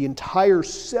transformation of the entire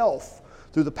self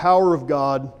through the power of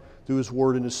God, through His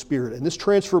Word and His Spirit. And this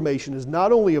transformation is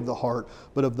not only of the heart,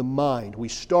 but of the mind. We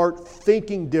start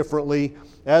thinking differently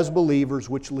as believers,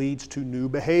 which leads to new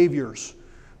behaviors.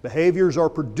 Behaviors are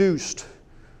produced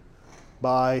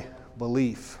by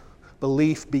belief.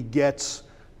 Belief begets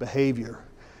behavior.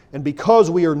 And because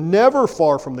we are never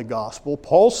far from the gospel,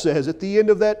 Paul says at the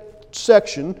end of that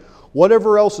section,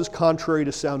 whatever else is contrary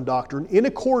to sound doctrine, in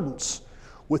accordance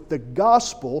with the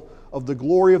gospel of the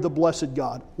glory of the blessed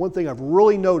God. One thing I've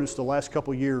really noticed the last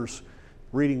couple of years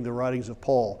reading the writings of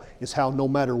Paul is how no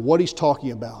matter what he's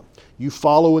talking about, you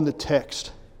follow in the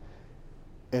text,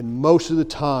 and most of the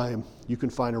time you can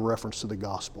find a reference to the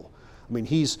gospel. I mean,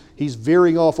 he's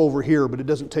veering off over here, but it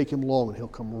doesn't take him long and he'll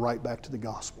come right back to the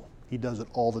gospel. He does it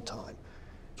all the time.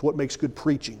 It's what makes good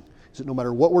preaching, is that no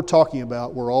matter what we're talking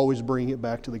about, we're always bringing it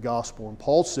back to the gospel. And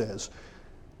Paul says,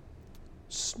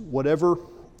 whatever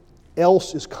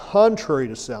else is contrary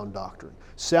to sound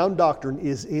doctrine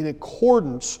is in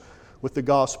accordance with the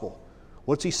gospel.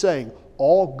 What's he saying?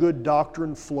 All good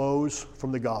doctrine flows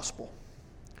from the gospel.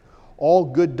 All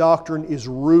good doctrine is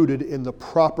rooted in the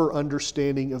proper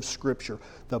understanding of Scripture.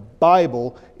 The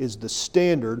Bible is the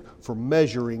standard for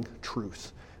measuring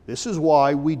truth. This is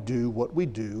why we do what we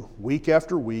do week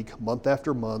after week, month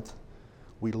after month.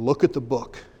 We look at the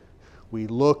book. We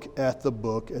look at the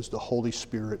book as the Holy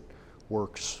Spirit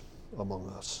works among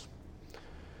us.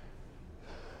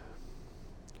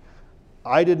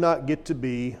 I did not get to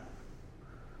be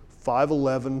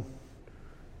 5'11"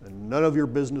 and none of your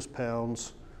business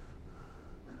pounds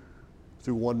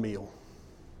through one meal.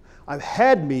 I've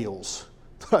had meals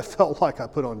that I felt like I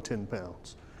put on 10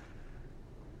 pounds.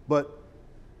 But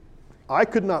I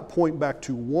could not point back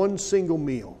to one single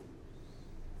meal.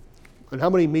 And how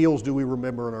many meals do we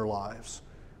remember in our lives?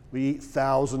 We eat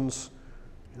thousands.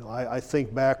 I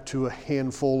think back to a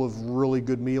handful of really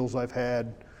good meals I've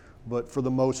had, but for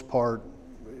the most part,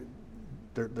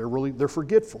 they're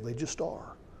forgetful. They just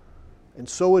are. And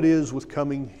so it is with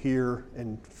coming here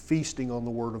and feasting on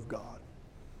the Word of God.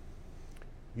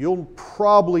 You'll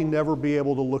probably never be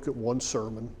able to look at one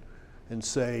sermon and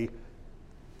say,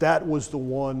 that was the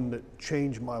one that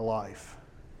changed my life.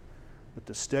 But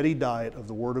the steady diet of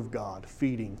the Word of God,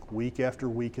 feeding week after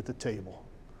week at the table,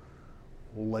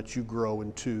 will let you grow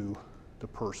into the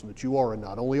person that you are, and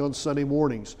not only on Sunday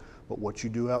mornings, but what you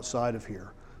do outside of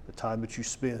here. The time that you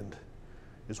spend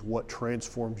is what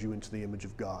transforms you into the image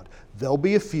of God. There'll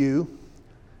be a few,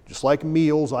 just like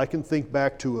meals, I can think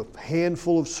back to a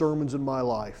handful of sermons in my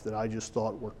life that I just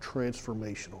thought were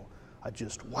transformational.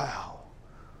 Wow.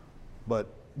 But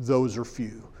those are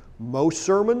few. Most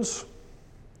sermons,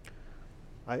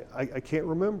 I can't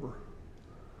remember.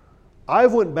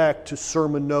 I've went back to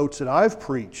sermon notes that I've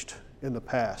preached in the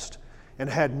past and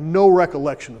had no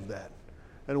recollection of that.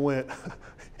 And went,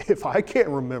 if I can't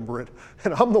remember it,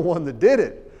 and I'm the one that did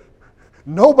it,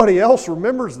 nobody else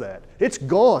remembers that. It's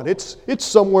gone. It's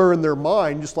somewhere in their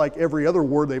mind, just like every other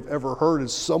word they've ever heard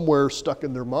is somewhere stuck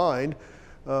in their mind.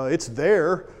 It's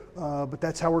there, but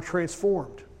that's how we're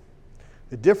transformed.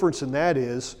 The difference in that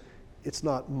is, it's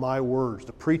not my words.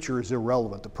 The preacher is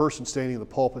irrelevant. The person standing in the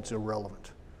pulpit is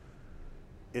irrelevant.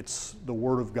 It's the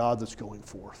Word of God that's going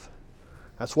forth.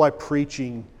 That's why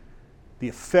preaching, the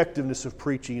effectiveness of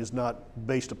preaching is not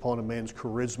based upon a man's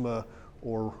charisma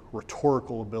or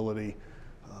rhetorical ability.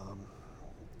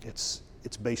 It's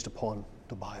based upon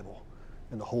the Bible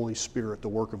and the Holy Spirit, the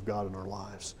work of God in our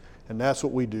lives. And that's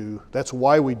what we do. That's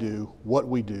why we do what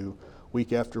we do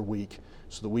week after week,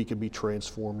 so that we can be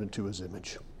transformed into His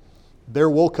image. There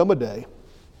will come a day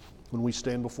when we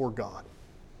stand before God,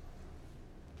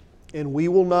 and we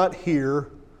will not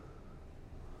hear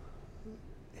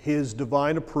His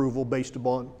divine approval based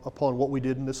upon what we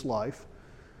did in this life.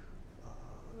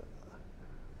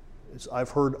 As I've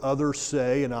heard others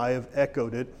say, and I have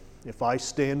echoed it, if I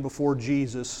stand before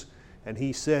Jesus and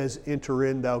He says, "Enter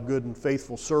in, thou good and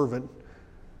faithful servant,"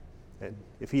 and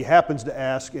if He happens to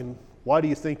ask, "And why do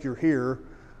you think you're here?"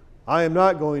 I am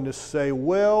not going to say,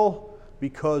 "Well,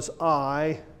 because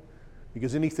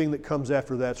anything that comes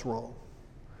after that's wrong."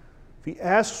 If He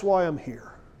asks why I'm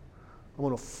here, I'm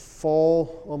going to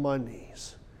fall on my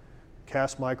knees,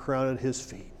 cast my crown at His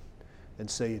feet, and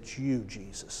say, "It's you,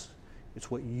 Jesus. It's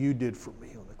what you did for me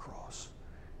on the cross.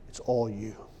 It's all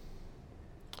you."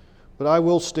 But I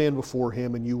will stand before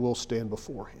Him, and you will stand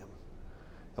before Him.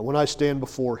 And when I stand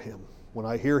before Him, when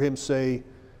I hear Him say,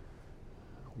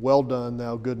 "Well done,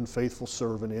 thou good and faithful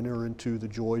servant, enter into the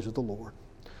joys of the Lord,"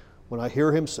 when I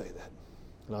hear Him say that,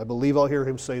 and I believe I'll hear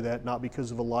Him say that not because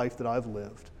of a life that I've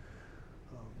lived,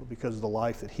 but because of the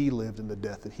life that He lived and the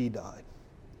death that He died.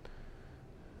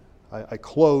 I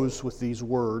close with these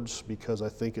words because I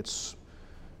think it's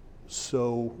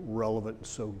so relevant and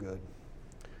so good.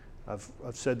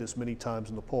 I've said this many times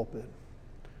in the pulpit.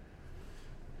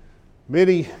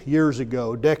 Many years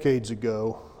ago, decades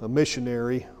ago, a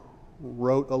missionary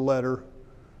wrote a letter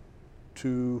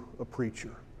to a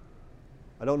preacher.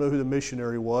 I don't know who the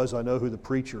missionary was. I know who the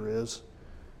preacher is.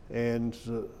 And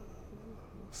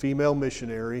female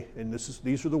missionary, and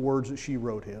these are the words that she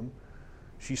wrote him.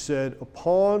 She said,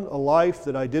 "Upon a life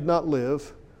that I did not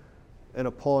live, and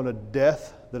upon a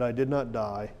death that I did not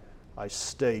die, I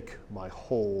stake my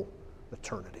whole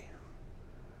eternity."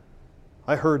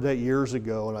 I heard that years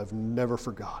ago, and I've never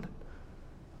forgotten.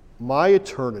 My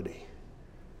eternity,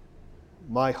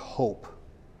 my hope,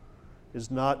 is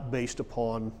not based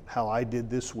upon how I did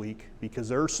this week, because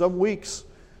there are some weeks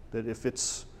that if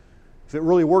it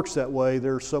really works that way,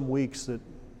 there are some weeks that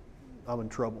I'm in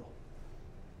trouble.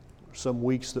 Some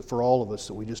weeks that for all of us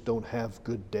that we just don't have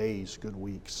good days, good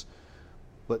weeks.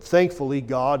 But thankfully,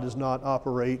 God does not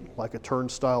operate like a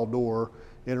turnstile door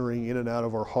entering in and out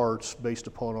of our hearts based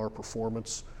upon our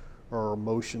performance or our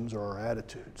emotions or our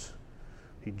attitudes.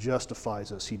 He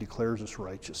justifies us. He declares us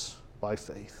righteous by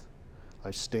faith.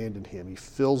 I stand in Him. He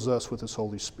fills us with His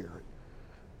Holy Spirit.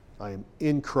 I am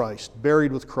in Christ,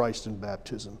 buried with Christ in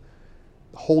baptism.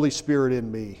 The Holy Spirit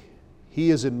in me. He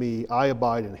is in me. I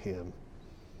abide in Him.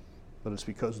 But it's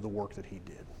because of the work that He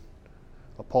did.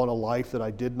 Upon a life that I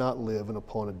did not live and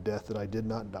upon a death that I did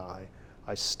not die,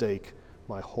 I stake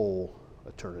my whole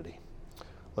eternity.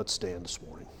 Let's stand this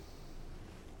morning.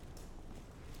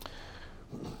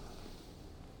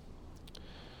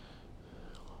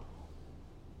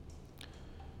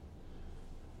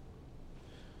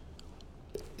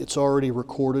 It's already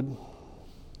recorded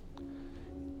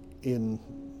in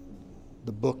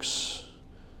the books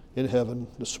in heaven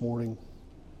this morning.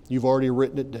 You've already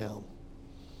written it down,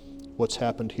 what's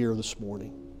happened here this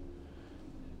morning.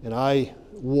 And I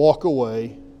walk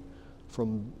away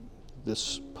from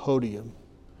this podium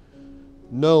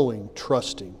knowing,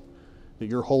 trusting that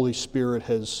your Holy Spirit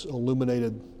has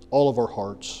illuminated all of our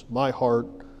hearts, my heart,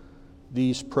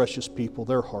 these precious people,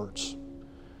 their hearts,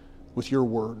 with your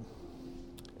word.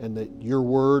 And that your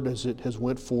word, as it has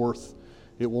went forth,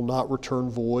 it will not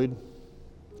return void.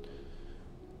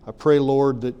 I pray,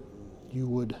 Lord, that you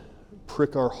would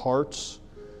prick our hearts,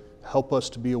 help us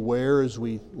to be aware as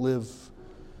we live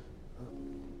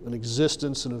an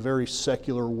existence in a very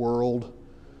secular world,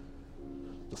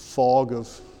 the fog of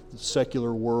the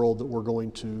secular world that we're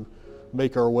going to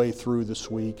make our way through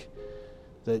this week,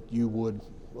 that you would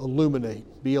illuminate,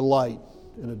 be a light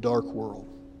in a dark world.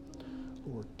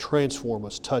 Lord, transform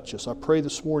us, touch us. I pray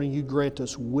this morning you grant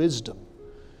us wisdom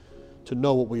to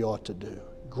know what we ought to do.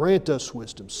 Grant us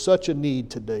wisdom. Such a need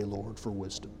today, Lord, for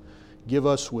wisdom. Give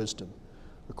us wisdom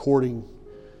according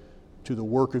to the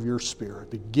work of your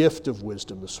Spirit, the gift of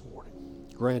wisdom this morning.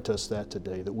 Grant us that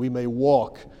today, that we may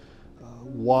walk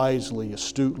wisely,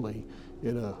 astutely,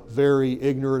 in a very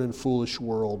ignorant and foolish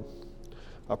world.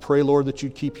 I pray, Lord, that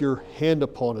you'd keep your hand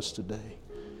upon us today,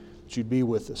 that you'd be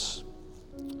with us.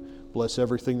 Bless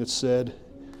everything that's said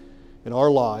in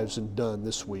our lives and done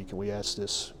this week, and we ask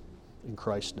this in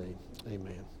Christ's name.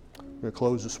 Amen. We're going to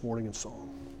close this morning in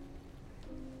song.